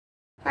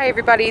Hi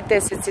everybody,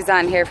 this is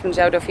Suzanne here from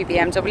Duffy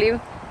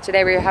BMW.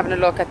 Today we're having a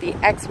look at the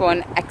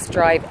X1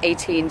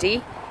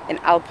 xDrive18d in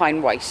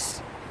Alpine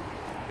White.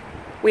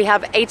 We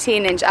have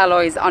 18-inch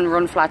alloys on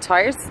run flat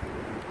tyres,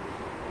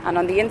 and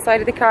on the inside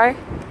of the car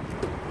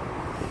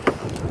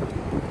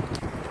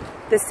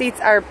the seats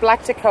are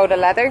black Dakota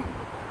leather.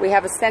 We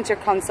have a centre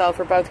console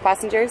for both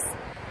passengers,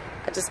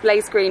 a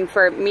display screen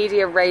for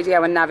media,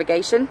 radio and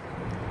navigation,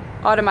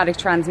 automatic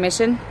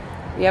transmission.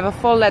 We have a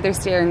full leather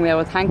steering wheel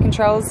with hand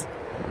controls,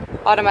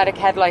 automatic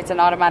headlights and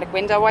automatic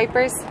window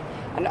wipers,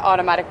 and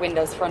automatic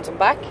windows front and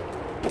back.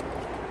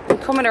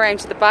 And coming around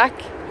to the back,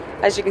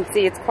 as you can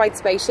see, it's quite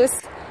spacious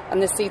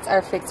and the seats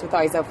are fixed with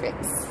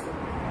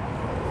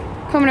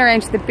ISOFIX. Coming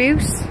around to the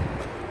boot,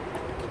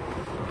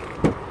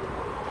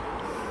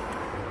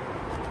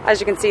 as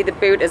you can see, the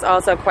boot is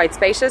also quite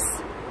spacious.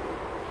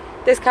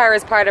 This car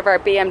is part of our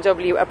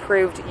BMW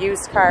approved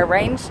used car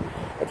range.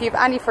 If you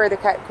have any further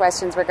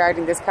questions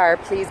regarding this car,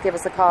 please give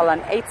us a call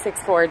on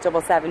 864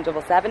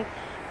 7777.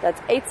 That's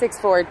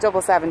 864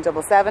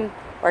 7777,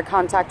 or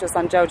contact us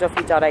on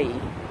joeduffy.ie.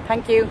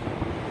 Thank you.